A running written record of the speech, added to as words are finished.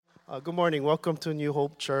Good morning. Welcome to New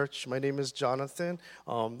Hope Church. My name is Jonathan.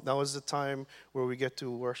 Now is the time where we get to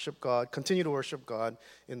worship God, continue to worship God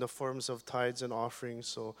in the forms of tithes and offerings.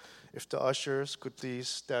 So if the ushers could please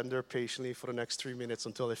stand there patiently for the next 3 minutes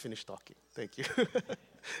until I finish talking. Thank you.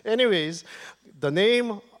 Anyways, the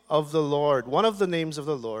name of the Lord, one of the names of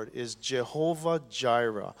the Lord is Jehovah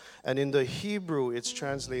Jireh. And in the Hebrew, it's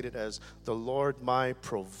translated as the Lord my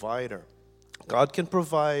provider. God can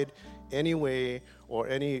provide any way or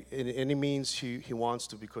in any means he wants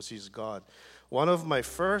to because he's God. One of my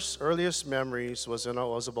earliest memories was when I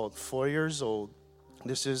was about 4 years old.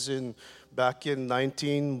 This is back in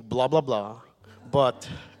 19 blah blah blah. But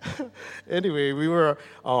anyway,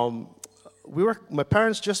 my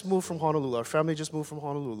parents just moved from Honolulu. Our family just moved from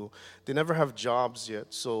Honolulu. They never have jobs yet,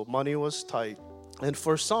 so money was tight. And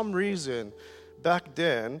for some reason, back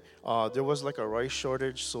then, there was like a rice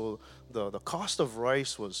shortage, so the cost of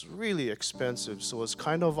rice was really expensive. So it was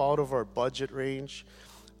kind of out of our budget range.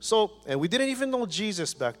 And we didn't even know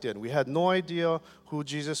Jesus back then. We had no idea who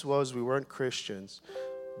Jesus was. We weren't Christians,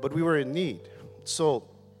 but we were in need. So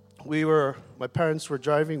my parents were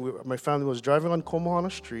driving, my family was driving on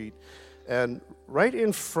Komohana Street, and right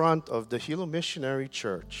in front of the Hilo Missionary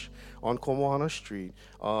Church on Komohana Street,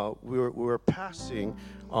 we were passing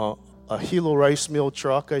a Hilo rice mill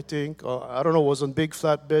truck, I think. I don't know, it was a big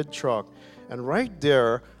flatbed truck. And right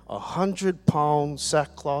there, 100-pound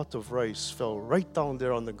sackcloth of rice fell right down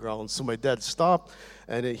there on the ground. So my dad stopped,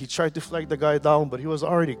 and he tried to flag the guy down, but he was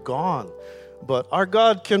already gone. But our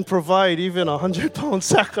God can provide even 100-pound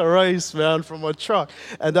sack of rice, man, from a truck.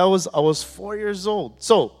 And I was 4 years old.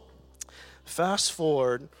 So fast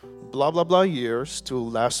forward, blah, blah, blah years to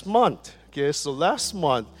last month. Okay, so last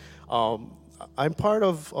month, I'm part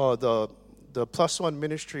of the Plus One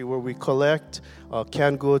ministry where we collect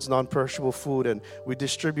canned goods, non-perishable food, and we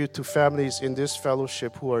distribute to families in this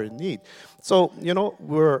fellowship who are in need. So,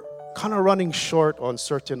 we're kind of running short on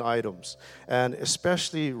certain items, and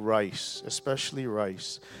especially rice.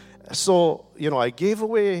 So, I gave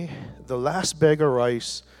away the last bag of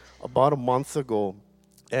rice about a month ago,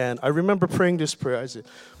 and I remember praying this prayer. I said,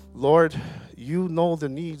 Lord, you know the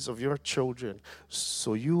needs of your children,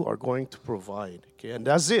 so you are going to provide. Okay, and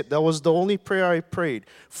that's it. That was the only prayer I prayed.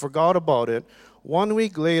 Forgot about it. 1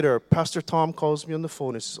 week later, Pastor Tom calls me on the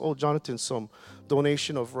phone and says, oh, Jonathan, some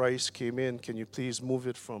donation of rice came in. Can you please move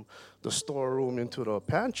it from the storeroom into the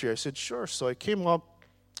pantry? I said, sure. So I came up,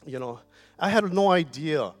 I had no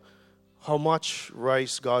idea how much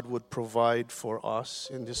rice God would provide for us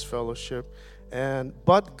in this fellowship.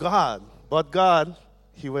 But God,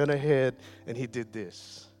 he went ahead and he did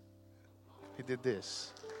this.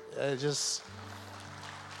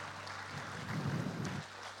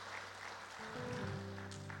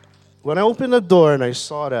 When I opened the door and I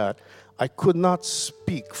saw that, I could not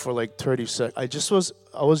speak for like 30 seconds.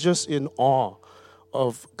 I was just in awe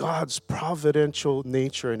of God's providential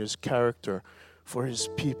nature and his character for his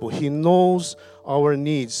people. He knows our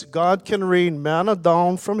needs. God can rain manna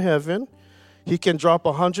down from heaven. He can drop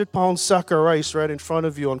 100-pound sack of rice right in front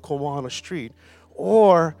of you on Komohana Street.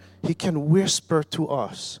 Or he can whisper to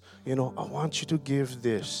us, I want you to give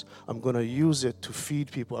this. I'm going to use it to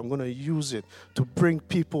feed people. I'm going to use it to bring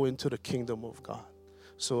people into the kingdom of God.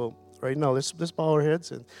 So right now, let's bow our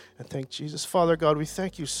heads and thank Jesus. Father God, we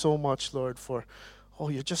thank you so much, Lord, for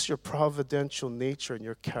your providential nature and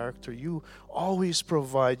your character. You always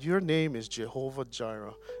provide. Your name is Jehovah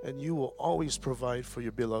Jireh, and you will always provide for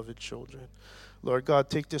your beloved children. Lord God,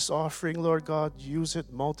 take this offering, Lord God, use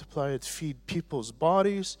it, multiply it, feed people's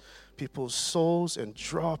bodies, people's souls, and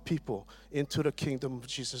draw people into the kingdom of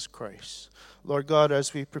Jesus Christ. Lord God,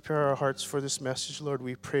 as we prepare our hearts for this message, Lord,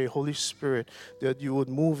 we pray, Holy Spirit, that you would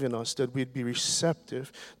move in us, that we'd be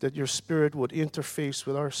receptive, that your Spirit would interface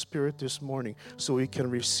with our spirit this morning so we can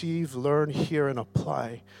receive, learn, hear, and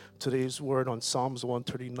apply today's word on Psalms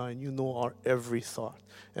 139. You know our every thought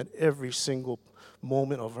and every single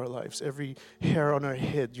moment of our lives, every hair on our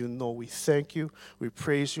head, we thank you, we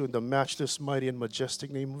praise you in the matchless, mighty, and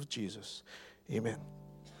majestic name of Jesus. Amen.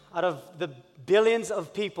 Out of the billions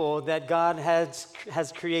of people that God has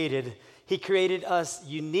created, he created us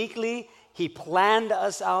uniquely, he planned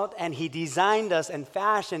us out, and he designed us and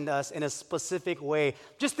fashioned us in a specific way.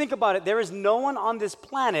 Just think about it. There is no one on this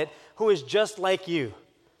planet who is just like you.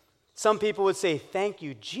 Some people would say, thank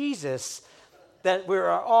you, Jesus, that we are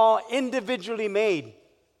all individually made.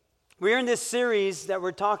 We're in this series that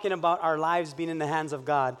we're talking about our lives being in the hands of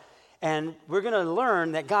God. And we're going to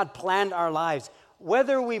learn that God planned our lives.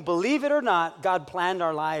 Whether we believe it or not, God planned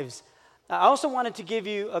our lives. I also wanted to give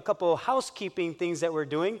you a couple housekeeping things that we're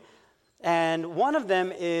doing. And one of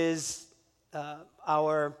them is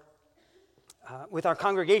our with our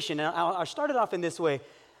congregation. And I'll start it off in this way.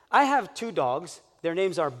 I have 2 dogs. Their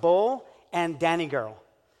names are Bo and Danny Girl.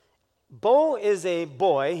 Bo is a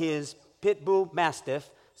boy. He is Pit Bull Mastiff.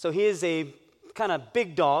 So he is a kind of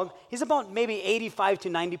big dog. He's about maybe 85 to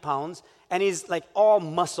 90 pounds. And he's like all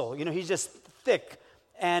muscle. You know, he's just thick.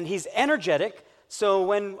 And he's energetic. So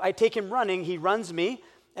when I take him running, he runs me.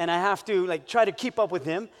 And I have to like try to keep up with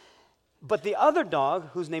him. But the other dog,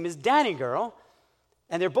 whose name is Danny Girl,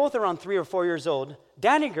 and they're both around 3 or 4 years old.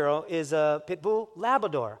 Danny Girl is a Pit Bull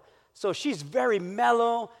Labrador. So she's very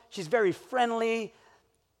mellow. She's very friendly.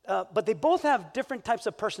 But they both have different types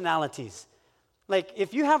of personalities. Like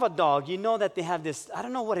if you have a dog, you know that they have this, I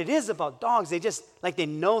don't know what it is about dogs. They just, like they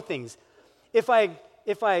know things. If I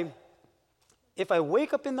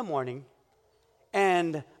wake up in the morning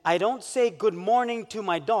and I don't say good morning to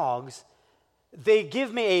my dogs, they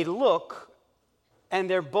give me a look, and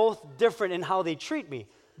they're both different in how they treat me.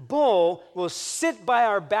 Bo will sit by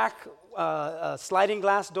our back sliding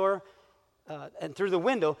glass door and through the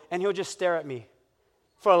window, and he'll just stare at me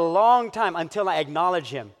for a long time until I acknowledge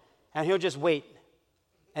him. And he'll just wait,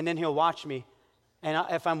 and then he'll watch me. And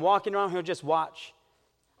if I'm walking around, he'll just watch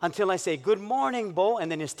until I say, good morning, Bo, and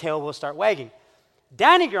then his tail will start wagging.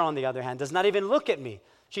 Danny Girl, on the other hand, does not even look at me.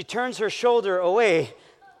 She turns her shoulder away,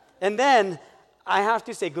 and then I have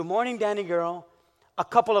to say, good morning, Danny Girl, a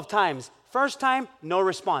couple of times. First time, no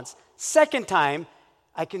response. Second time,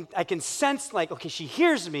 I can sense like, okay, she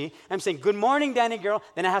hears me. I'm saying, good morning, Danny Girl.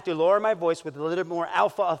 Then I have to lower my voice with a little more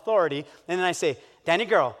alpha authority. And then I say, Danny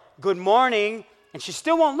Girl, good morning. And she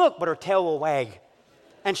still won't look, but her tail will wag.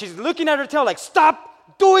 And she's looking at her tail like,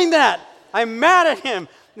 stop doing that. I'm mad at him.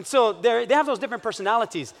 And so they have those different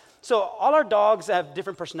personalities. So all our dogs have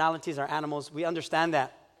different personalities, our animals. We understand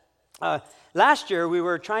that. Last year, we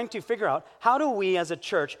were trying to figure out how do we as a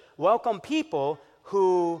church welcome people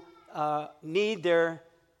who need their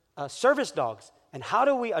service dogs, and how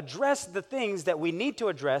do we address the things that we need to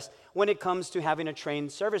address when it comes to having a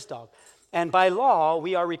trained service dog. And by law,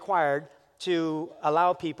 we are required to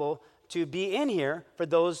allow people to be in here for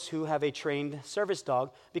those who have a trained service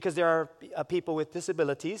dog, because there are people with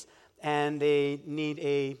disabilities and they need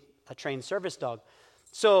a trained service dog.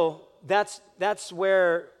 So that's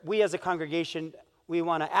where we as a congregation, we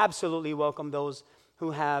want to absolutely welcome those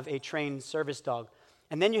who have a trained service dog.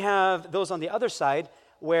 And then you have those on the other side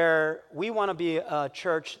where we want to be a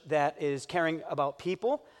church that is caring about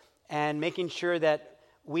people and making sure that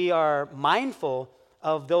we are mindful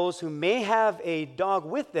of those who may have a dog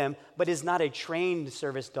with them but is not a trained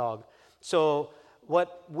service dog. So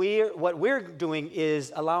what we're doing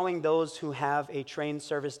is allowing those who have a trained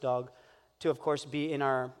service dog to, of course, be in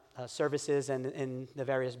our services and in the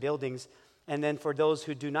various buildings. And then for those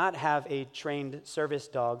who do not have a trained service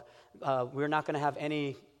dog, we're not going to have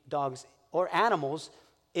any dogs or animals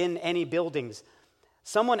in any buildings.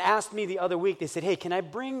 Someone asked me the other week, they said, hey, can I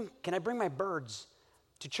bring my birds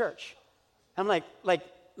to church? I'm like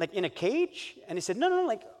in a cage? And he said, no,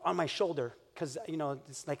 like on my shoulder, because, you know,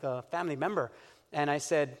 it's like a family member. And I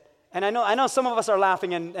said, and I know some of us are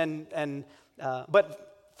laughing, but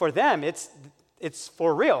for them, it's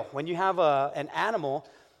for real. When you have an animal,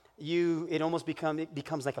 it almost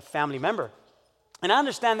becomes like a family member. And I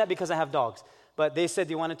understand that because I have dogs. But they said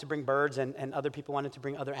they wanted to bring birds, and other people wanted to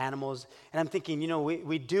bring other animals. And I'm thinking, you know,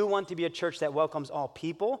 we do want to be a church that welcomes all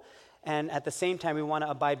people. And at the same time, we want to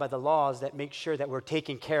abide by the laws that make sure that we're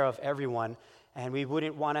taking care of everyone. And we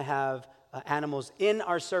wouldn't want to have animals in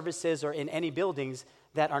our services or in any buildings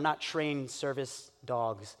that are not trained service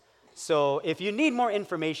dogs. So if you need more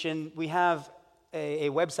information, we have a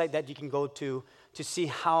website that you can go to see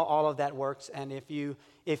how all of that works. And if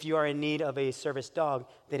you are in need of a service dog,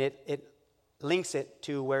 then it links it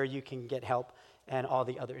to where you can get help and all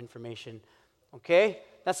the other information. Okay?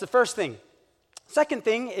 That's the first thing. Second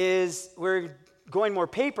thing is we're going more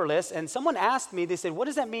paperless. And someone asked me, they said, what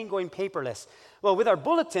does that mean, going paperless? Well, with our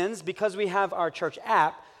bulletins, because we have our church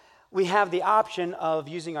app, we have the option of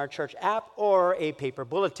using our church app or a paper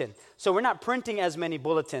bulletin. So we're not printing as many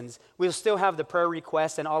bulletins. We'll still have the prayer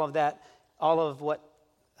requests and all of that, all of what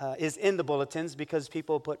is in the bulletins, because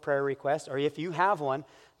people put prayer requests, or if you have one,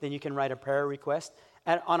 then you can write a prayer request.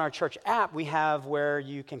 And on our church app, we have where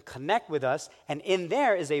you can connect with us, and in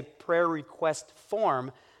there is a prayer request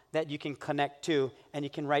form that you can connect to, and you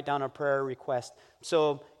can write down a prayer request.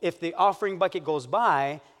 So if the offering bucket goes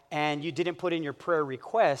by and you didn't put in your prayer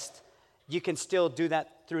request, you can still do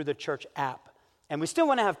that through the church app. And we still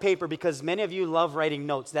want to have paper because many of you love writing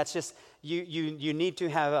notes. That's just, you need to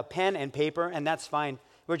have a pen and paper, and that's fine.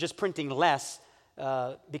 We're just printing less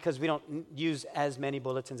because we don't use as many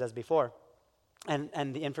bulletins as before.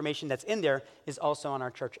 And the information that's in there is also on our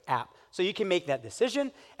church app. So you can make that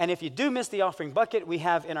decision. And if you do miss the offering bucket, we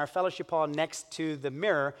have in our fellowship hall next to the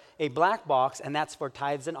mirror a black box, and that's for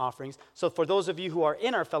tithes and offerings. So for those of you who are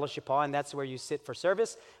in our fellowship hall, and that's where you sit for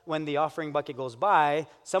service, when the offering bucket goes by,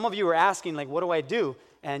 some of you are asking, like, what do I do?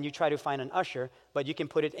 And you try to find an usher, but you can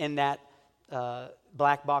put it in that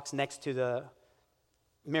black box next to the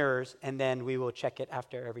mirrors, and then we will check it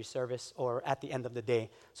after every service or at the end of the day.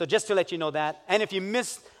 So just to let you know that. And if you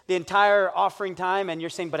miss the entire offering time and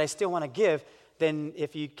you're saying, but I still want to give, then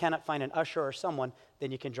if you cannot find an usher or someone,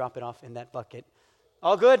 then you can drop it off in that bucket.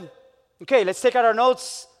 All good? Okay, let's take out our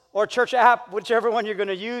notes or church app, whichever one you're going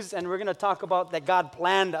to use, and we're going to talk about that God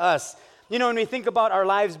planned us. You know, when we think about our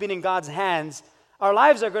lives being in God's hands, our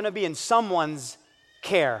lives are going to be in someone's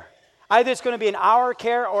care. Either it's going to be in our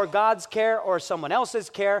care or God's care or someone else's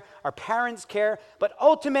care, our parents' care. But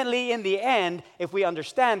ultimately, in the end, if we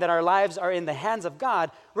understand that our lives are in the hands of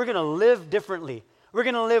God, we're going to live differently. We're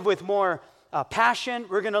going to live with more passion.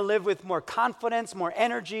 We're going to live with more confidence, more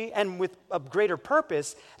energy, and with a greater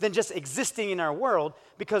purpose than just existing in our world,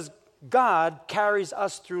 because God carries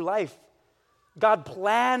us through life. God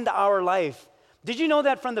planned our life. Did you know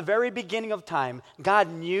that from the very beginning of time,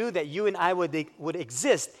 God knew that you and I would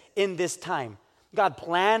exist in this time? God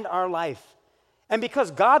planned our life. And because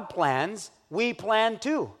God plans, we plan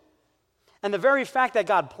too. And the very fact that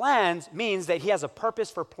God plans means that He has a purpose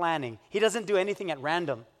for planning. He doesn't do anything at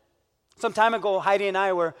random. Some time ago, Heidi and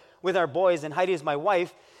I were with our boys, and Heidi is my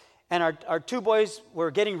wife, and our two boys were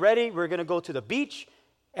getting ready. We're going to go to the beach,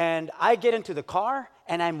 and I get into the car,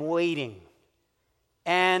 and I'm waiting,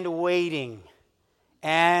 and waiting,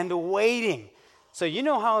 and waiting. So you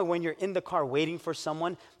know how when you're in the car waiting for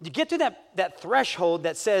someone, you get to that threshold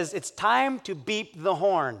that says it's time to beep the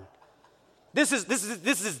horn. This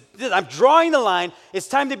is I'm drawing the line. It's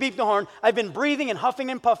time to beep the horn. I've been breathing and huffing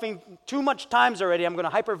and puffing too much times already. I'm going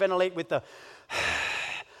to hyperventilate with the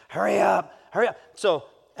hurry up, hurry up. So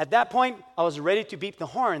at that point, I was ready to beep the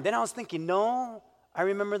horn. Then I was thinking, no, I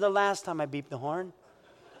remember the last time I beeped the horn.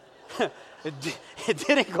 It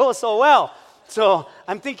didn't go so well. So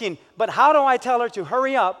I'm thinking, but how do I tell her to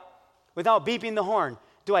hurry up without beeping the horn?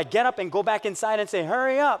 Do I get up and go back inside and say,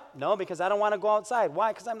 hurry up? No, because I don't want to go outside.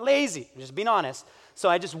 Why? Because I'm lazy. I'm just being honest. So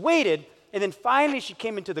I just waited, and then finally she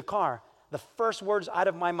came into the car. The first words out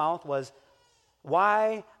of my mouth was,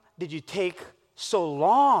 why did you take so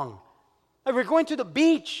long? Like, we're going to the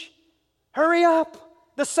beach. Hurry up.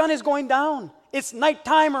 The sun is going down. It's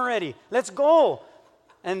nighttime already. Let's go.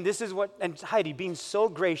 And this is what, and Heidi, being so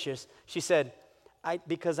gracious, she said,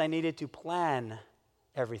 because I needed to plan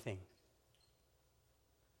everything.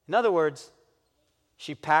 In other words,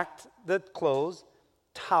 she packed the clothes,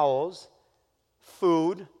 towels,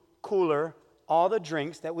 food, cooler, all the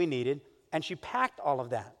drinks that we needed, and she packed all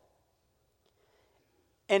of that.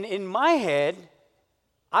 And in my head,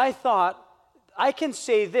 I thought, I can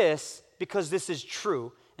say this because this is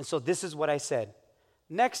true, and so this is what I said.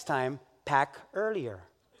 Next time, pack earlier.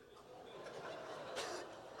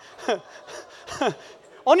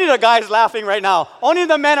 Only the guys laughing right now. Only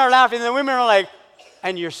the men are laughing. The women are like,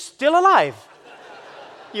 and you're still alive.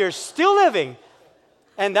 You're still living.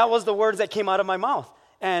 And that was the words that came out of my mouth.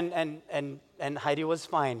 And Heidi was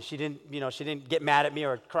fine. She didn't get mad at me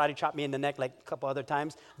or karate chop me in the neck like a couple other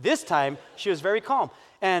times. This time, she was very calm.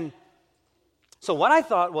 And so what I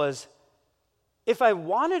thought was, if I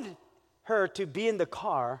wanted her to be in the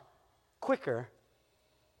car quicker,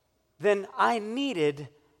 then I needed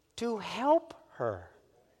to help her.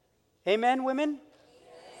 Amen, women?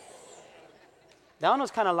 Yes. That one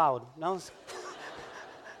was kind of loud.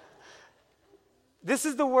 This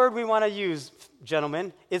is the word we want to use,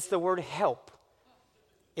 gentlemen. It's the word help.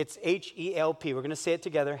 It's H-E-L-P. We're going to say it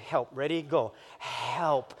together. Help. Ready? Go.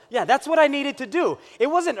 Help. Yeah, that's what I needed to do. It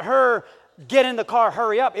wasn't her, get in the car,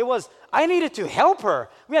 hurry up. It was, I needed to help her.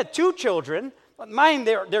 We had 2 children. Mine,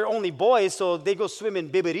 they're only boys, so they go swim in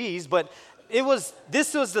bibbities, but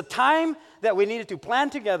this was the time that we needed to plan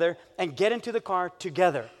together and get into the car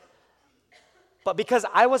together. But because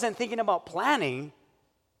I wasn't thinking about planning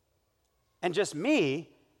and just me,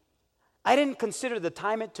 I didn't consider the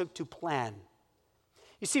time it took to plan.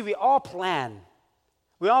 You see, we all plan.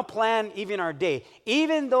 We all plan even our day.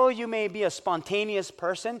 Even though you may be a spontaneous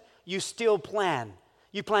person, you still plan.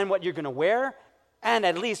 You plan what you're going to wear, and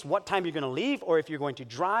at least what time you're going to leave, or if you're going to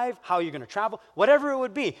drive, how you're going to travel, whatever it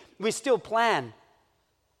would be, we still plan.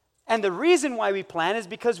 And the reason why we plan is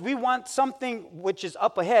because we want something which is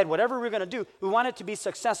up ahead, whatever we're going to do, we want it to be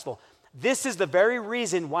successful. This is the very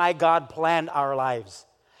reason why God planned our lives.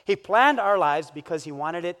 He planned our lives because he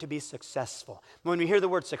wanted it to be successful. When we hear the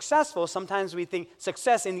word successful, sometimes we think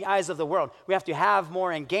success in the eyes of the world. We have to have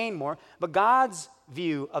more and gain more. But God's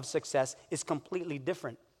view of success is completely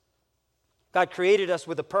different. God created us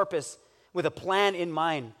with a purpose, with a plan in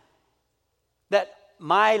mind. That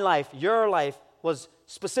my life, your life, was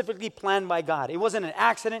specifically planned by God. It wasn't an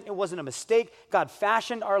accident. It wasn't a mistake. God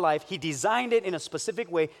fashioned our life. He designed it in a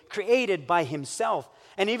specific way, created by himself.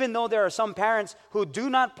 And even though there are some parents who do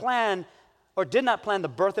not plan or did not plan the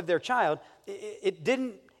birth of their child, it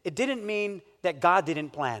didn't mean that God didn't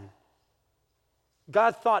plan.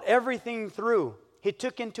 God thought everything through. He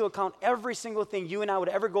took into account every single thing you and I would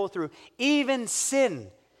ever go through, even sin,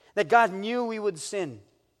 that God knew we would sin.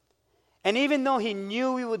 And even though he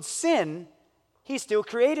knew we would sin, he still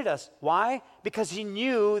created us. Why? Because he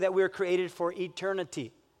knew that we were created for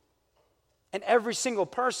eternity. And every single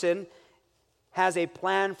person has a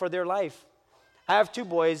plan for their life. I have two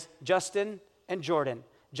boys, Justin and Jordan.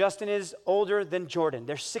 Justin is older than Jordan.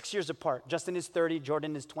 They're 6 years apart. Justin is 30,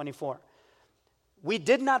 Jordan is 24. We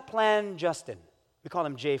did not plan Justin. We call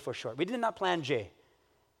him Jay for short. We did not plan Jay.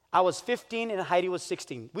 I was 15 and Heidi was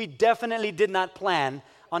 16. We definitely did not plan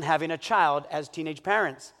on having a child as teenage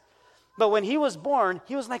parents. But when he was born,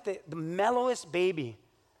 he was like the mellowest baby.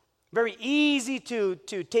 Very easy to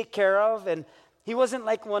take care of, and he wasn't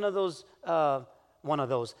like one of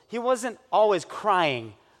those. He wasn't always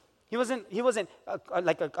crying. He wasn't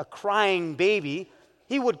like a crying baby.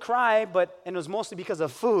 He would cry, and it was mostly because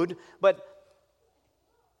of food, but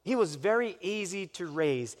he was very easy to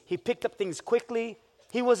raise. He picked up things quickly.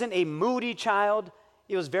 He wasn't a moody child.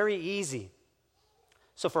 It was very easy.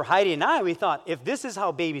 So for Heidi and I, we thought, if this is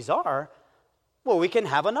how babies are, well, we can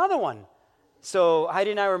have another one. So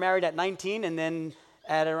Heidi and I were married at 19, and then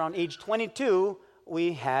at around age 22,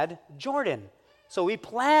 we had Jordan. So we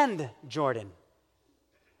planned Jordan.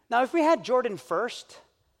 Now, if we had Jordan first,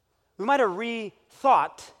 we might have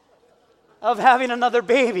rethought of having another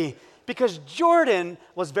baby, because Jordan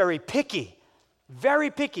was very picky.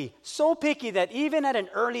 Very picky. So picky that even at an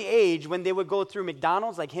early age, when they would go through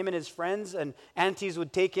McDonald's, like him and his friends and aunties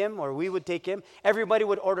would take him, or we would take him, everybody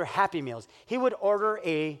would order Happy Meals. He would order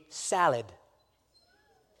a salad.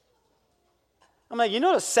 I'm like,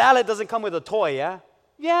 the salad doesn't come with a toy, yeah?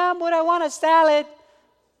 Yeah, but I want a salad.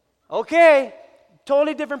 Okay,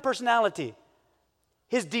 totally different personality.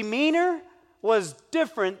 His demeanor was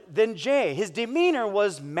different than Jay. His demeanor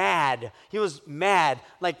was mad. He was mad,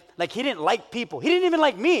 like he didn't like people. He didn't even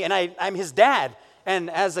like me, and I'm his dad.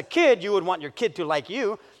 And as a kid, you would want your kid to like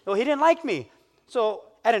you. Well, he didn't like me. So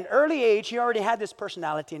at an early age, he already had this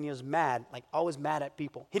personality, and he was mad, like always mad at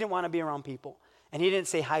people. He didn't want to be around people, and he didn't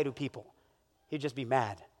say hi to people. He'd just be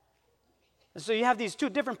mad. And so you have these two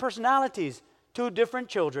different personalities, two different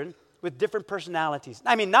children with different personalities.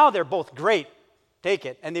 I mean, now they're both great. Take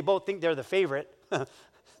it. And they both think they're the favorite,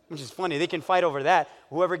 which is funny. They can fight over that.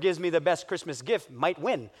 Whoever gives me the best Christmas gift might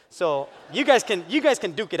win. So you guys can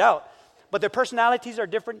duke it out. But their personalities are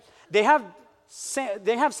different. They have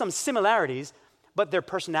some similarities, but their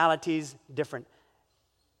personalities different.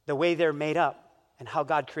 The way they're made up and how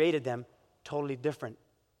God created them, totally different.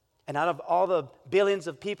 And out of all the billions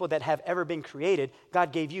of people that have ever been created,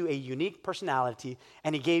 God gave you a unique personality,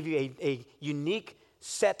 and he gave you a unique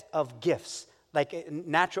set of gifts, like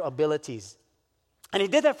natural abilities. And he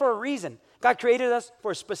did that for a reason. God created us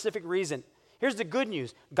for a specific reason. Here's the good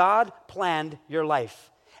news. God planned your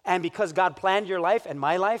life. And because God planned your life and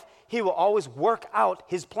my life, he will always work out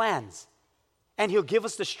his plans. And he'll give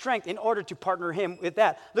us the strength in order to partner him with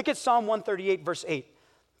that. Look at Psalm 138, verse 8.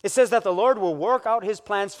 It says that the Lord will work out his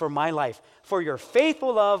plans for my life. For your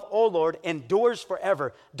faithful love, O Lord, endures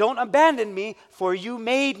forever. Don't abandon me, for you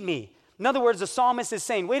made me. In other words, the psalmist is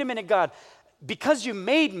saying, wait a minute, God, because you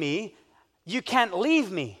made me, you can't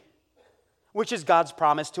leave me, which is God's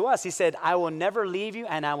promise to us. He said, I will never leave you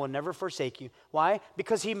and I will never forsake you. Why?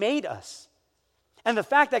 Because he made us. And the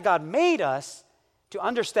fact that God made us, to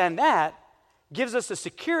understand that, gives us the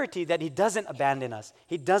security that he doesn't abandon us.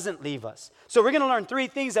 He doesn't leave us. So we're going to learn 3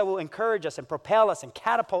 things that will encourage us and propel us and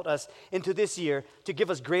catapult us into this year to give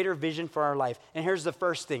us greater vision for our life. And here's the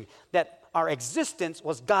first thing, that our existence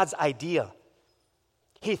was God's idea.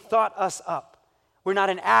 He thought us up. We're not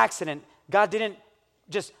an accident. God didn't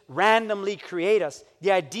just randomly create us.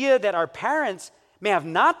 The idea that our parents may have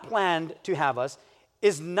not planned to have us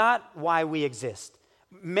is not why we exist.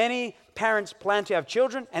 Many parents plan to have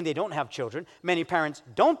children and they don't have children. Many parents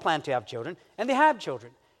don't plan to have children and they have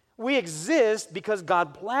children. We exist because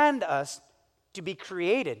God planned us to be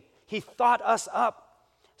created. He thought us up.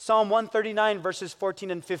 Psalm 139 verses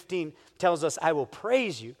 14 and 15 tells us, I will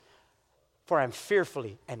praise you for I am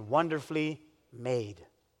fearfully and wonderfully made.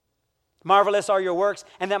 Marvelous are your works,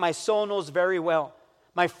 and that my soul knows very well.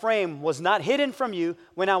 My frame was not hidden from you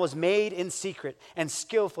when I was made in secret and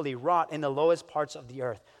skillfully wrought in the lowest parts of the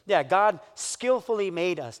earth. Yeah, God skillfully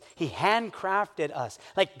made us. He handcrafted us.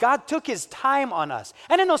 Like God took his time on us.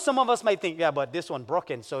 And I know some of us might think, yeah, but this one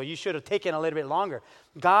broken, so you should have taken a little bit longer.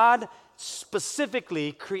 God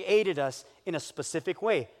specifically created us in a specific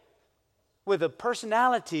way with a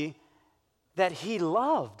personality that he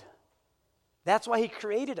loved. That's why he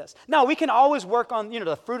created us. Now, we can always work on,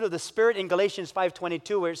 the fruit of the Spirit in Galatians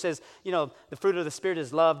 5:22, where it says, the fruit of the Spirit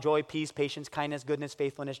is love, joy, peace, patience, kindness, goodness,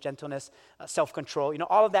 faithfulness, gentleness, self-control,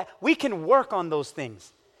 all of that. We can work on those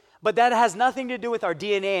things. But that has nothing to do with our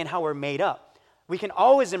DNA and how we're made up. We can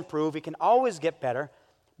always improve. We can always get better.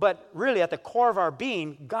 But really, at the core of our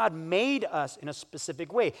being, God made us in a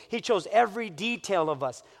specific way. He chose every detail of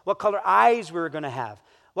us, what color eyes we were going to have,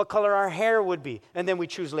 what color our hair would be. And then we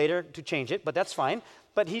choose later to change it, but that's fine.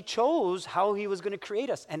 But he chose how he was going to create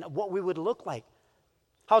us and what we would look like,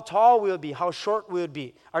 how tall we would be, how short we would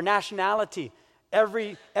be, our nationality,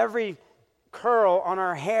 every curl on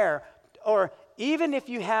our hair, or even if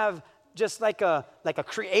you have just like a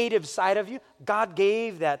creative side of you, God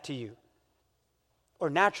gave that to you. Or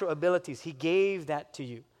natural abilities, he gave that to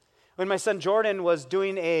you. When my son Jordan was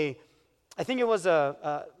doing I think it was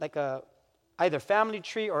either family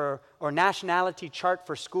tree or nationality chart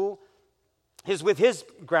for school. He was with his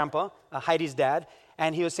grandpa, Heidi's dad,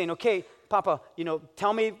 and he was saying, okay, Papa,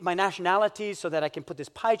 tell me my nationalities so that I can put this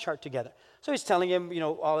pie chart together. So he's telling him,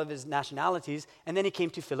 all of his nationalities, and then he came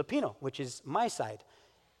to Filipino, which is my side.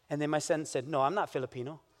 And then my son said, no, I'm not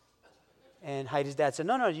Filipino. And Heidi's dad said,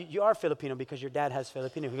 no, you are Filipino because your dad has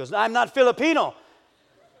Filipino. He goes, no, I'm not Filipino.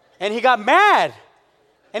 And he got mad.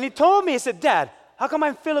 And he told me, he said, Dad, how come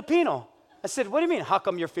I'm Filipino? I said, what do you mean, how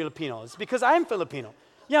come you're Filipino? It's because I'm Filipino.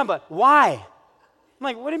 Yeah, but why? I'm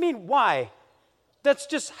like, what do you mean, why? That's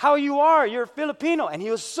just how you are. You're Filipino. And he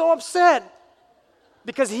was so upset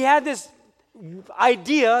because he had this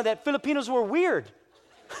idea that Filipinos were weird.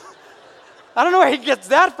 I don't know where he gets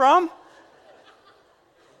that from.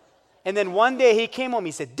 And then one day he came home.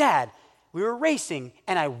 He said, Dad, we were racing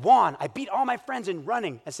and I won. I beat all my friends in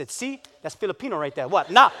running. I said, see, that's Filipino right there. What?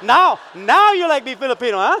 Now you like me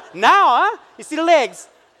Filipino, huh? Now, huh? You see the legs.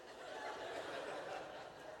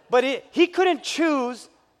 But he couldn't choose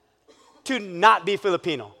to not be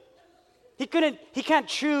Filipino. He can't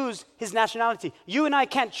choose his nationality. You and I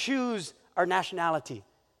can't choose our nationality.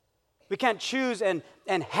 We can't choose and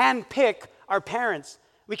handpick our parents.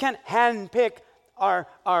 We can't handpick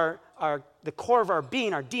the core of our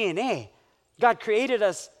being, our DNA. God created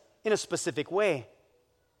us in a specific way.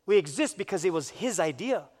 We exist because it was his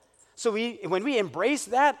idea. So when we embrace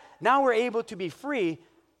that, now we're able to be free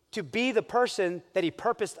to be the person that he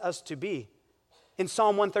purposed us to be. In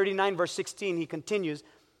Psalm 139, verse 16, he continues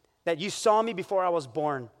that you saw me before I was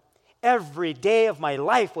born. Every day of my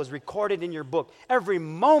life was recorded in your book. Every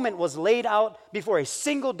moment was laid out before a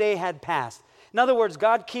single day had passed. In other words,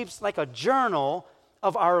 God keeps like a journal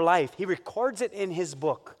of our life. He records it in his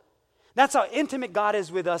book. That's how intimate God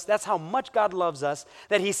is with us. That's how much God loves us,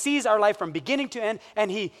 that he sees our life from beginning to end,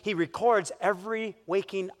 and he records every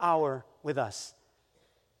waking hour with us.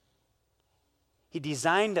 He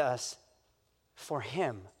designed us for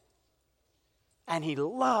him, and he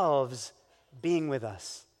loves being with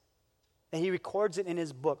us. And he records it in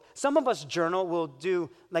his book. Some of us journal, we'll do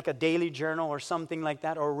like a daily journal or something like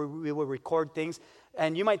that, or we will record things.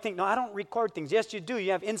 And you might think, no, I don't record things. Yes, you do.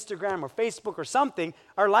 You have Instagram or Facebook or something.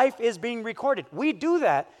 Our life is being recorded. We do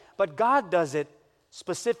that, but God does it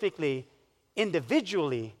specifically,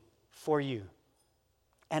 individually for you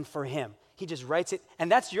and for him. He just writes it, and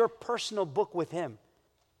that's your personal book with him.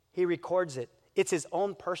 He records it. It's his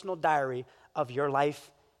own personal diary of your life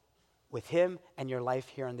with him and your life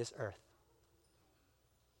here on this earth.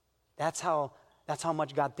 That's how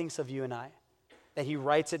much God thinks of you and I, that he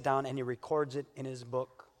writes it down and he records it in his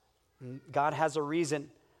book. God has a reason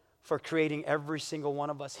for creating every single one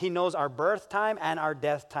of us. He knows our birth time and our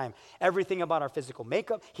death time. Everything about our physical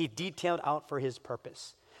makeup, he detailed out for his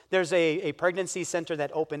purpose. There's a pregnancy center that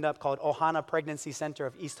opened up called Ohana Pregnancy Center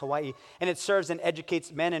of East Hawaii, and it serves and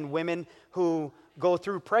educates men and women who go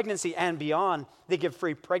through pregnancy and beyond. They give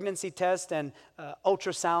free pregnancy tests and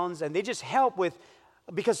ultrasounds, and they just help with,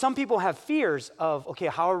 because some people have fears of, okay,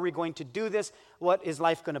 how are we going to do this? What is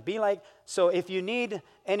life going to be like? So if you need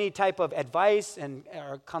any type of advice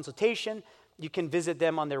or consultation, you can visit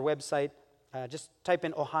them on their website. Just type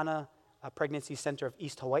in Ohana Pregnancy Center of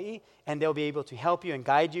East Hawaii, and they'll be able to help you and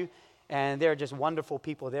guide you. and they're just wonderful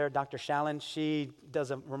people there. Dr. Shallon, she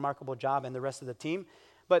does a remarkable job, and the rest of the team.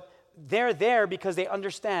 But they're there because they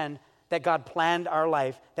understand that God planned our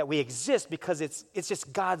life, that we exist because it's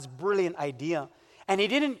just God's brilliant idea. And He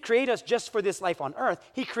didn't create us just for this life on earth.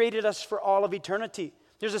 He created us for all of eternity.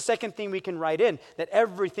 There's a second thing we can write in, that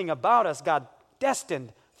everything about us, God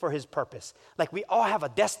destined for His purpose. Like we all have a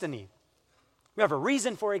destiny. We have a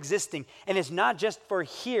reason for existing. And it's not just for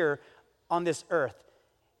here on this earth.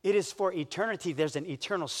 It is for eternity. There's an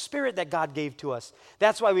eternal spirit that God gave to us.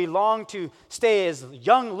 That's why we long to stay as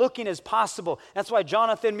young looking as possible. That's why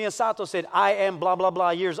Jonathan Miyasato said, I am blah, blah, blah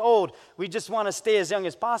years old. We just want to stay as young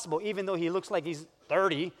as possible, even though he looks like he's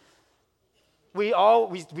 30.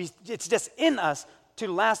 It's just in us to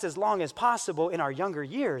last as long as possible in our younger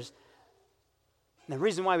years. And the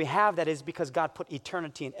reason why we have that is because God put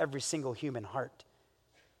eternity in every single human heart.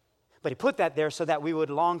 But He put that there so that we would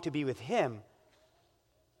long to be with Him.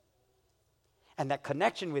 And that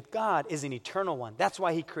connection with God is an eternal one. That's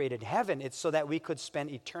why He created heaven. It's so that we could spend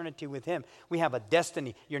eternity with Him. We have a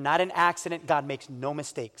destiny. You're not an accident. God makes no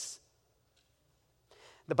mistakes.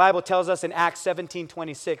 The Bible tells us in Acts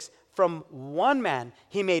 17:26, from one man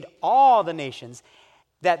He made all the nations,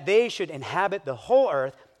 that they should inhabit the whole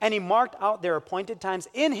earth, and He marked out their appointed times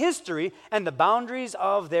in history and the boundaries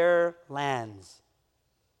of their lands.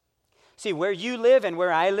 See, where you live and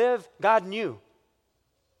where I live, God knew.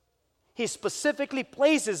 He specifically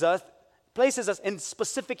places us in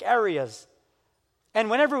specific areas. And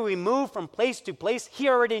whenever we move from place to place, He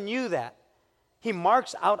already knew that. He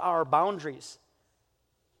marks out our boundaries.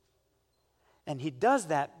 And He does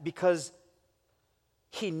that because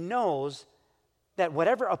He knows that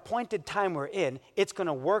whatever appointed time we're in, it's going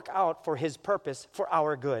to work out for His purpose, for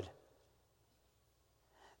our good.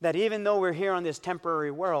 That even though we're here on this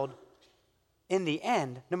temporary world, in the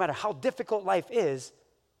end, no matter how difficult life is,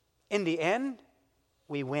 in the end,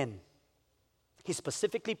 we win. He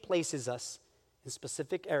specifically places us in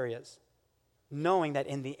specific areas, knowing that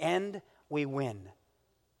in the end, we win.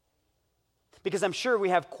 Because I'm sure we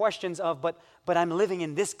have questions of, but I'm living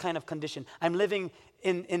in this kind of condition. I'm living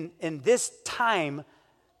in this time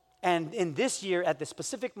and in this year at this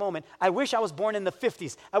specific moment. I wish I was born in the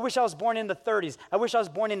 50s. I wish I was born in the 30s. I wish I was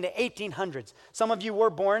born in the 1800s. Some of you were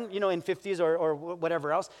born, in 50s or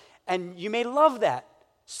whatever else, and you may love that.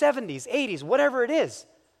 70s, 80s, whatever it is.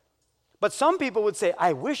 But some people would say,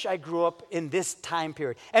 I wish I grew up in this time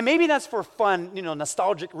period. And maybe that's for fun,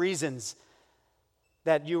 nostalgic reasons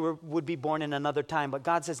that you would be born in another time. But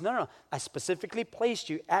God says, no, I specifically placed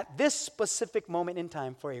you at this specific moment in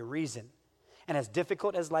time for a reason. And as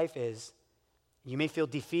difficult as life is, you may feel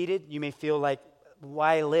defeated. You may feel like,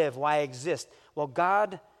 why live? Why exist? Well,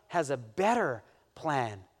 God has a better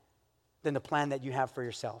plan than the plan that you have for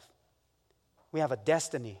yourself. We have a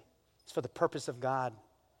destiny. It's for the purpose of God.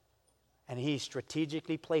 And He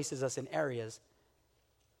strategically places us in areas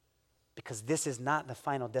because this is not the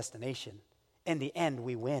final destination. In the end,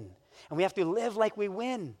 we win. And we have to live like we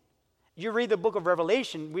win. You read the book of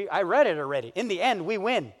Revelation. I read it already. In the end, we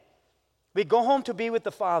win. We go home to be with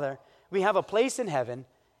the Father. We have a place in heaven,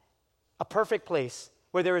 a perfect place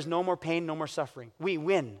where there is no more pain, no more suffering. We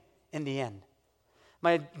win in the end.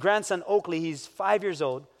 My grandson, Oakley, he's 5 years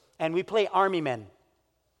old. And we play Army Men.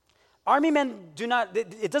 Army Men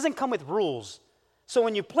it doesn't come with rules. So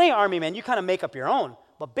when you play Army Men, you kind of make up your own.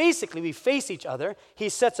 But basically, we face each other. He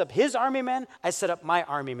sets up his Army Men. I set up my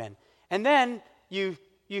Army Men. And then you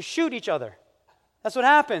shoot each other. That's what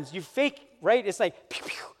happens. You fake, right? It's like, pew,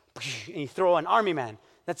 pew, pew, and you throw an Army Man.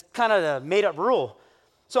 That's kind of the made up rule.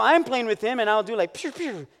 So I'm playing with him, and I'll do like, pew,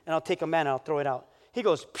 pew, and I'll take a man, and I'll throw it out. He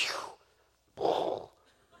goes, pew, pew.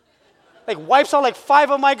 Like wipes out like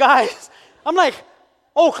 5 of my guys. I'm like,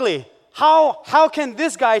 Oakley, how can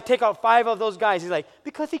this guy take out 5 of those guys? He's like,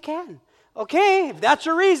 because he can. Okay, if that's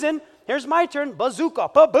your reason, here's my turn.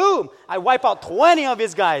 Bazooka, boom. I wipe out 20 of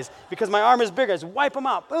his guys because my arm is bigger. I just wipe them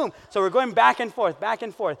out, boom. So we're going back and forth.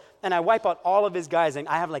 And I wipe out all of his guys. And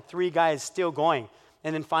I have like 3 guys still going.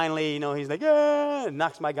 And then finally, he's like, yeah, and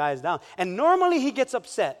knocks my guys down. And normally he gets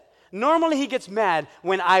upset. Normally he gets mad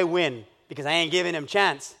when I win. Because I ain't giving him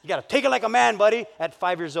chance. You got to take it like a man, buddy, at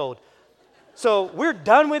 5 years old. So we're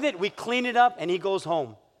done with it. We clean it up, and he goes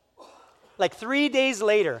home. Like 3 days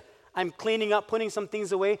later, I'm cleaning up, putting some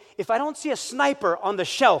things away. If I don't see a sniper on the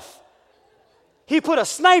shelf, he put a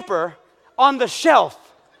sniper on the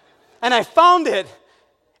shelf. And I found it.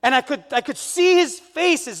 And I could see his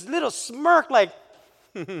face, his little smirk like,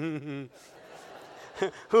 who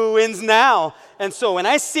wins now? And so when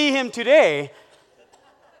I see him today,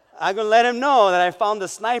 I'm going to let him know that I found the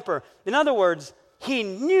sniper. In other words, he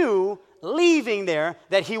knew leaving there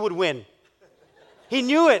that he would win. He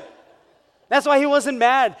knew it. That's why he wasn't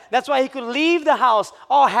mad. That's why he could leave the house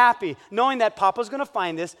all happy, knowing that Papa's going to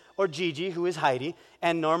find this, or Gigi, who is Heidi.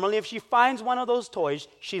 And normally if she finds one of those toys,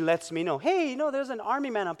 she lets me know, hey, you know, there's an army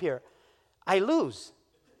man up here. I lose.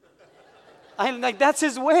 That's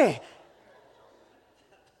his way.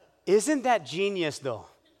 Isn't that genius, though?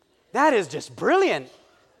 That is just brilliant.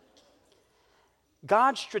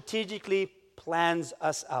 God strategically plans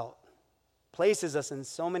us out, places us in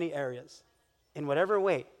so many areas, in whatever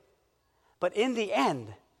way. But in the end,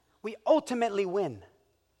 we ultimately win.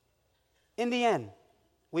 In the end,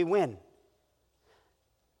 we win.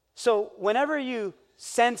 So whenever you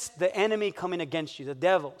sense the enemy coming against you, the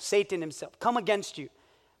devil, Satan himself, come against you,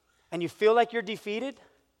 and you feel like you're defeated,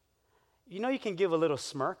 you know you can give a little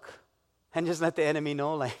smirk and just let the enemy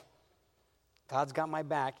know, like, God's got my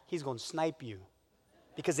back. He's going to snipe you.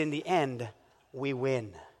 Because in the end, we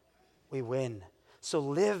win. We win. So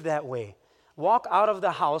live that way. Walk out of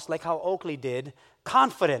the house like how Oakley did,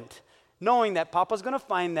 confident, knowing that Papa's going to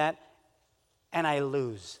find that, and I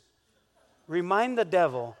lose. Remind the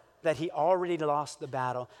devil that he already lost the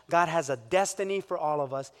battle. God has a destiny for all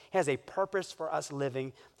of us. He has a purpose for us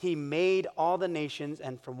living. He made all the nations,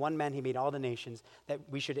 and from one man he made all the nations, that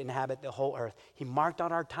we should inhabit the whole earth. He marked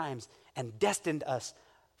out our times and destined us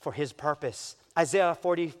for his purpose. Isaiah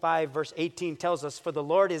 45 verse 18 tells us, for the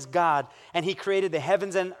Lord is God, and he created the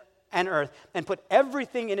heavens and earth and put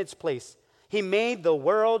everything in its place. He made the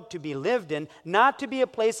world to be lived in, not to be a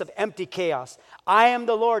place of empty chaos. I am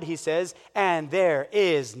the Lord, he says, and there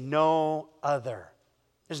is no other.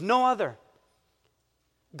 There's no other.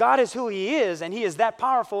 God is who he is, and he is that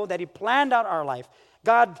powerful that he planned out our life.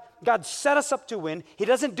 God set us up to win. He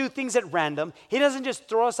doesn't do things at random. He doesn't just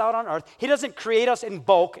throw us out on earth. He doesn't create us in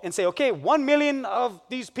bulk and say, okay, 1 million of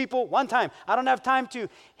these people one time. I don't have time to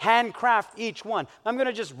handcraft each one. I'm going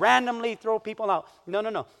to just randomly throw people out.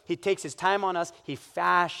 No. He takes his time on us. He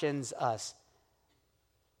fashions us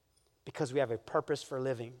because we have a purpose for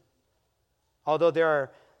living. Although there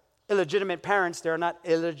are illegitimate parents, there are not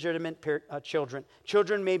illegitimate children.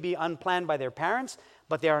 Children may be unplanned by their parents,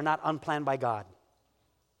 but they are not unplanned by God.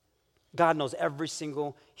 God knows every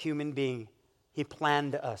single human being. He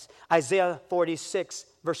planned us. Isaiah 46,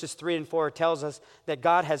 verses 3 and 4 tells us that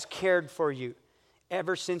God has cared for you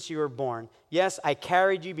ever since you were born. Yes, I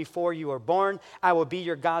carried you before you were born. I will be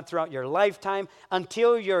your God throughout your lifetime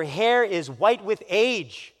until your hair is white with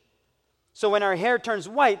age. So when our hair turns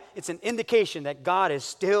white, it's an indication that God is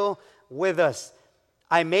still with us.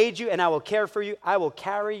 I made you and I will care for you. I will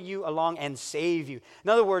carry you along and save you. In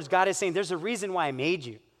other words, God is saying there's a reason why I made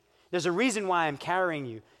you. There's a reason why I'm carrying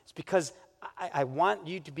you. It's because I want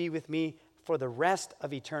you to be with me for the rest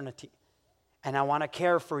of eternity. And I want to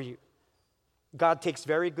care for you. God takes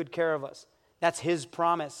very good care of us. That's his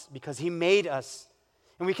promise because he made us.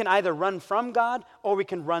 And we can either run from God or we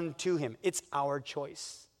can run to him. It's our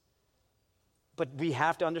choice. But we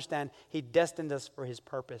have to understand he destined us for his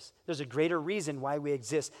purpose. There's a greater reason why we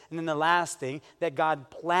exist. And then the last thing, that God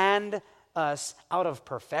planned us out of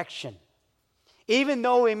perfection. Even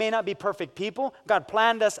though we may not be perfect people, God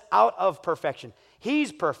planned us out of perfection.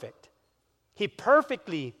 He's perfect. He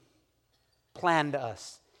perfectly planned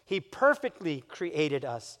us. He perfectly created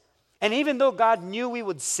us. And even though God knew we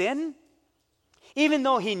would sin, even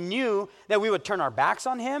though he knew that we would turn our backs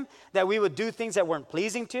on him, that we would do things that weren't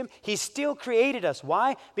pleasing to him, he still created us.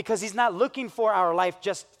 Why? Because he's not looking for our life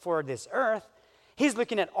just for this earth. He's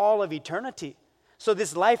looking at all of eternity. So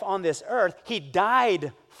this life on this earth, he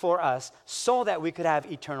died for us so that we could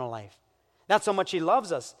have eternal life. That's how much he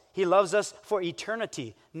loves us. He loves us for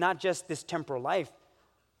eternity, not just this temporal life.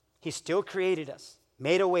 He still created us,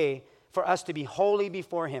 made a way for us to be holy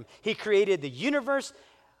before him. He created the universe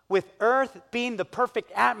with earth being the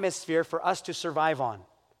perfect atmosphere for us to survive on.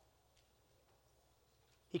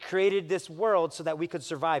 He created this world so that we could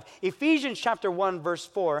survive. Ephesians chapter 1 verse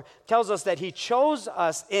 4 tells us that he chose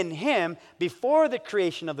us in him before the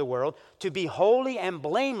creation of the world to be holy and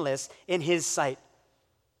blameless in his sight.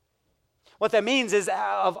 What that means is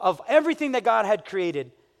of everything that God had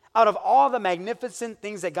created, out of all the magnificent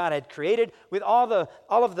things that God had created, with all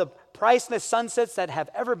of the priceless sunsets that have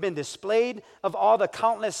ever been displayed, of all the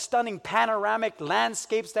countless stunning panoramic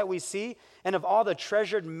landscapes that we see, and of all the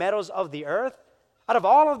treasured metals of the earth, out of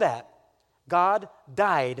all of that, God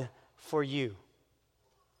died for you.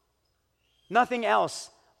 Nothing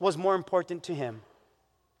else was more important to him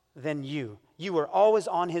than you. You were always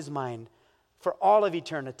on his mind for all of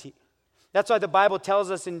eternity. That's why the Bible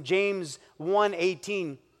tells us in James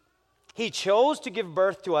 1:18, he chose to give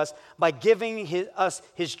birth to us by giving us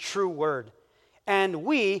his true word. And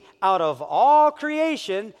we, out of all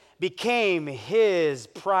creation, became his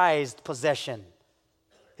prized possession.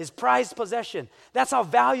 His prized possession. That's how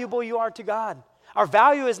valuable you are to God. Our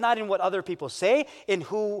value is not in what other people say, in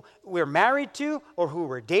who we're married to or who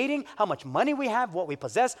we're dating, how much money we have, what we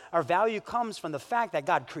possess. Our value comes from the fact that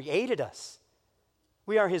God created us.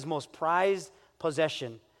 We are his most prized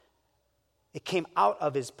possession. It came out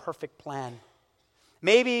of his perfect plan.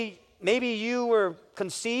 Maybe you were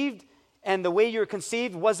conceived and the way you were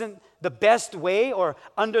conceived wasn't the best way or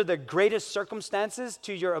under the greatest circumstances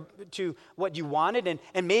to what you wanted,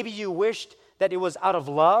 and maybe you wished that it was out of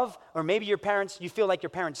love, or maybe you feel like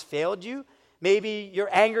your parents failed you. Maybe your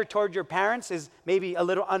anger toward your parents is maybe a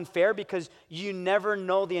little unfair because you never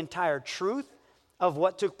know the entire truth of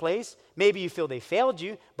what took place. Maybe you feel they failed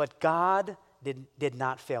you, but God did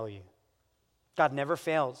not fail you. God never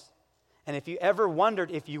fails. And if you ever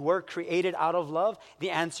wondered if you were created out of love,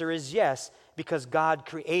 the answer is yes, because God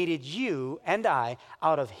created you and I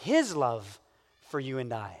out of his love for you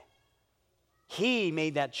and I. He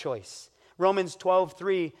made that choice. Romans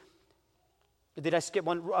 12:3, did I skip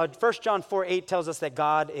one? 1 John 4:8 tells us that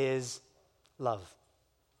God is love.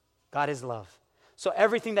 God is love. So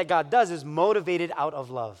everything that God does is motivated out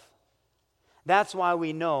of love. That's why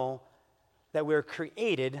we know that we're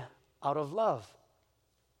created out of love.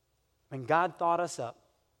 When God thought us up,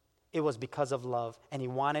 it was because of love, and he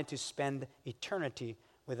wanted to spend eternity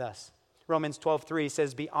with us. Romans 12:3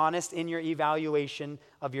 says, be honest in your evaluation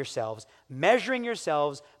of yourselves, measuring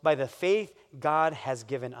yourselves by the faith God has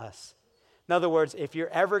given us. In other words, if you're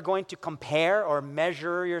ever going to compare or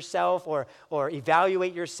measure yourself or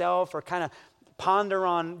evaluate yourself or kind of ponder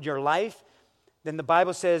on your life, then the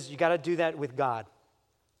Bible says you got to do that with God,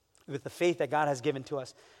 with the faith that God has given to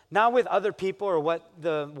us. Not with other people or what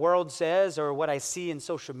the world says or what I see in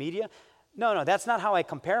social media. No, that's not how I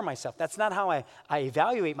compare myself. That's not how I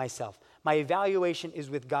evaluate myself. My evaluation is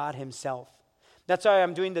with God himself. That's why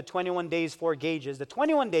I'm doing the 21 days, 4 gauges. The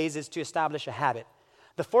 21 days is to establish a habit.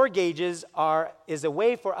 The 4 gauges is a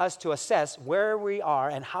way for us to assess where we are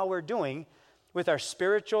and how we're doing with our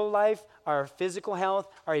spiritual life, our physical health,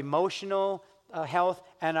 our emotional health,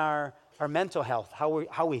 and our mental health,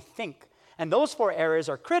 how we think. And those 4 areas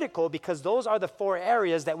are critical because those are the 4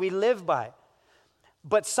 areas that we live by.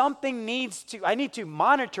 But I need to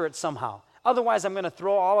monitor it somehow. Otherwise, I'm going to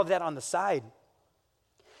throw all of that on the side.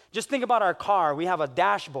 Just think about our car. We have a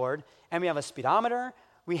dashboard, and we have a speedometer.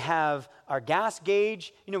 We have our gas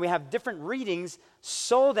gauge. We have different readings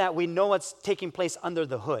so that we know what's taking place under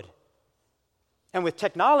the hood. And with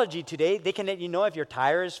technology today, they can let you know if your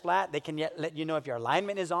tire is flat. They can let you know if your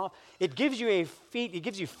alignment is off. It gives you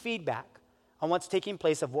feedback on what's taking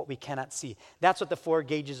place of what we cannot see. That's what the 4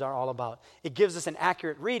 gauges are all about. It gives us an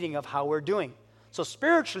accurate reading of how we're doing. So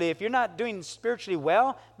spiritually, if you're not doing spiritually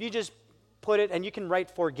well, you just put it, and you can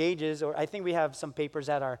write 4 gauges, or I think we have some papers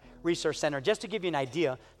at our resource center, just to give you an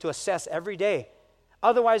idea to assess every day.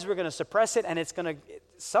 Otherwise, we're going to suppress it, and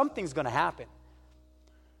something's going to happen.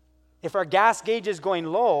 If our gas gauge is going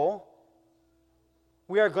low,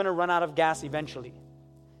 we are going to run out of gas eventually.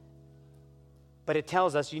 But it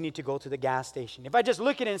tells us you need to go to the gas station. If I just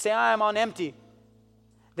look at it and say, I'm on empty,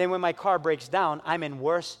 then when my car breaks down, I'm in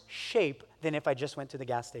worse shape than if I just went to the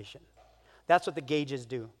gas station. That's what the gauges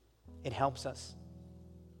do. It helps us.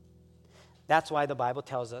 That's why the Bible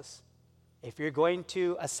tells us, if you're going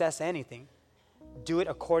to assess anything, do it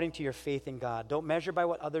according to your faith in God. Don't measure by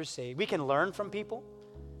what others say. We can learn from people.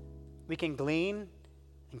 We can glean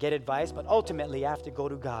and get advice, but ultimately you have to go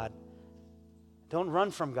to God. Don't run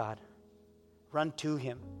from God. Run to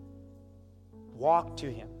him. Walk to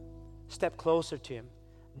him. Step closer to him.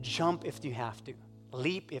 Jump if you have to.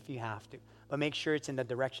 Leap if you have to. But make sure it's in the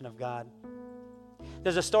direction of God.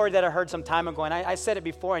 There's a story that I heard some time ago, and I said it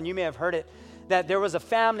before, and you may have heard it, that there was a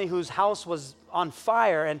family whose house was on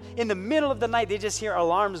fire, and in the middle of the night, they just hear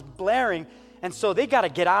alarms blaring, and so they got to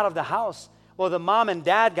get out of the house. Well, the mom and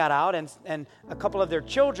dad got out, and a couple of their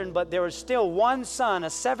children, but there was still one son, a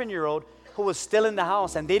 7-year-old, who was still in the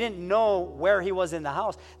house, and they didn't know where he was in the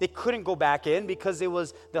house. They couldn't go back in because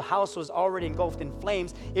the house was already engulfed in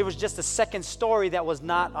flames. It was just the second story that was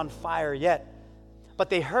not on fire yet. But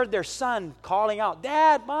they heard their son calling out,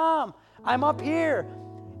 Dad, Mom, I'm up here.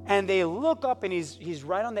 And they look up, and he's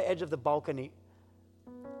right on the edge of the balcony.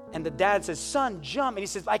 And the dad says, son, jump. And he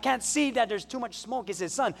says, I can't see, Dad, there's too much smoke. He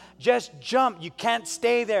says, son, just jump. You can't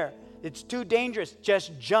stay there. It's too dangerous.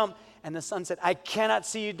 Just jump. And the son said, I cannot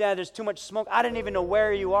see you, Dad. There's too much smoke. I don't even know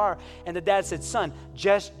where you are. And the dad said, son,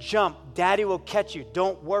 just jump. Daddy will catch you.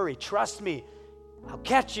 Don't worry. Trust me. I'll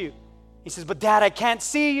catch you. He says, but Dad, I can't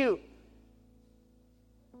see you.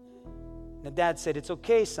 And the dad said, "It's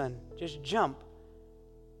okay, son. Just jump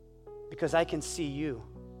because I can see you.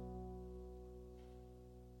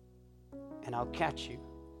 And I'll catch you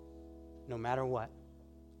no matter what."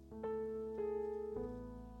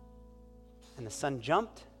 And the son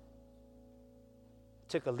jumped,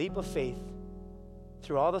 took a leap of faith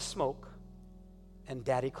through all the smoke, and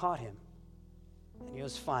Daddy caught him. And he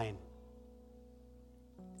was fine.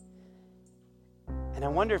 And I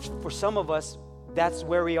wonder if for some of us, that's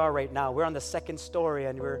where we are right now. We're on the second story,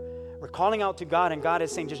 and we're calling out to God, and God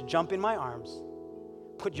is saying, just jump in my arms.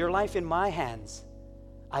 Put your life in my hands.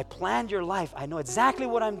 I planned your life. I know exactly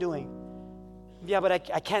what I'm doing. Yeah, but I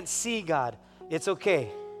can't see God. It's okay,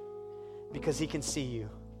 because He can see you.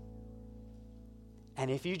 And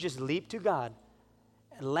if you just leap to God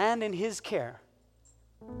and land in His care,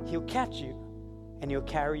 He'll catch you, and He'll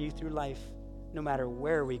carry you through life, no matter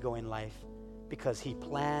where we go in life, because He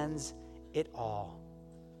plans it all.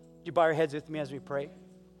 Would you bow your heads with me as we pray?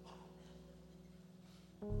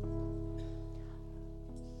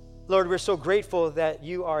 Lord, we're so grateful that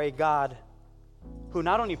You are a God who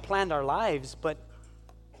not only planned our lives, but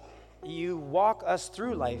You walk us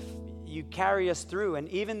through life. You carry us through. And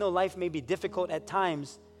even though life may be difficult at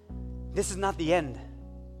times, this is not the end.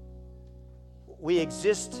 We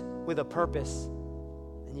exist with a purpose,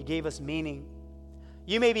 and You gave us meaning.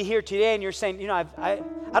 You may be here today and you're saying, I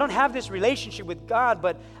don't have this relationship with God,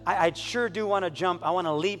 but I sure do want to jump. I want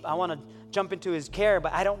to leap. I want to jump into His care,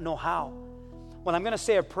 but I don't know how. Well, I'm going to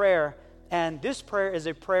say a prayer, and this prayer is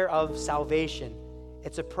a prayer of salvation.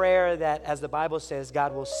 It's a prayer that, as the Bible says,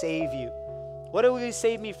 God will save you. What will He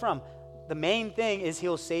save me from? The main thing is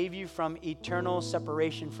He'll save you from eternal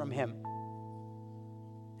separation from Him.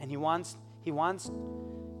 And He wants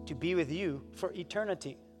to be with you for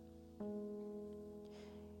eternity.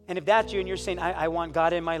 And if that's you and you're saying, I want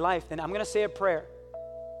God in my life, then I'm going to say a prayer.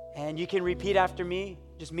 And you can repeat after me,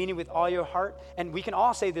 just mean it with all your heart. And we can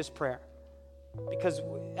all say this prayer, because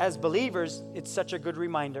as believers, it's such a good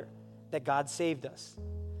reminder that God saved us.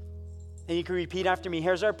 And you can repeat after me.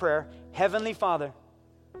 Here's our prayer. Heavenly Father,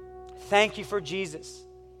 thank You for Jesus.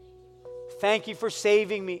 Thank You for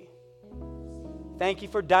saving me. Thank You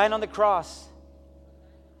for dying on the cross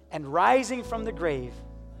and rising from the grave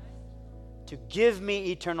to give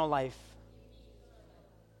me eternal life.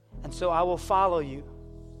 And so I will follow You.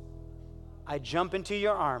 I jump into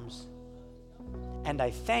Your arms, and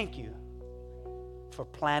I thank You for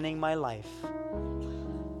planning my life.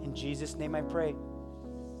 In Jesus' name I pray.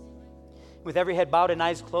 With every head bowed and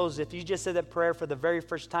eyes closed, if you just said that prayer for the very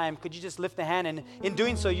first time, could you just lift a hand? And in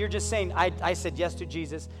doing so, you're just saying, I said yes to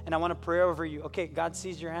Jesus, and I want to pray over you. Okay, God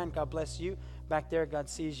sees your hand. God bless you. Back there, God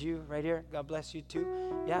sees you. Right here, God bless you too.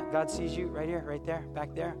 Yeah, God sees you. Right here, right there,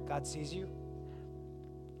 back there, God sees you.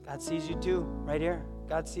 God sees you too. Right here,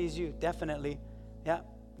 God sees you, definitely. Yeah,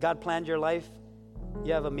 God planned your life.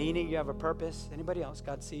 You have a meaning, you have a purpose. Anybody else?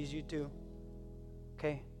 God sees you too.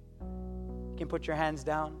 Okay, you can put your hands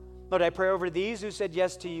down. Lord, I pray over these who said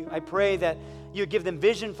yes to You. I pray that You give them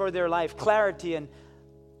vision for their life, clarity, and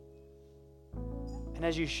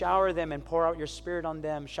as You shower them and pour out Your Spirit on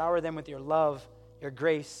them, shower them with Your love, Your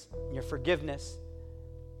grace, and Your forgiveness,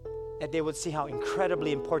 that they would see how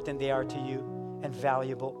incredibly important they are to You and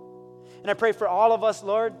valuable. And I pray for all of us,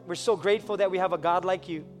 Lord, we're so grateful that we have a God like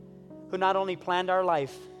You, who not only planned our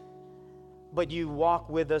life, but You walk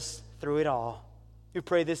with us through it all. We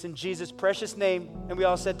pray this in Jesus' precious name, and we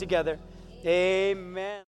all said together, amen.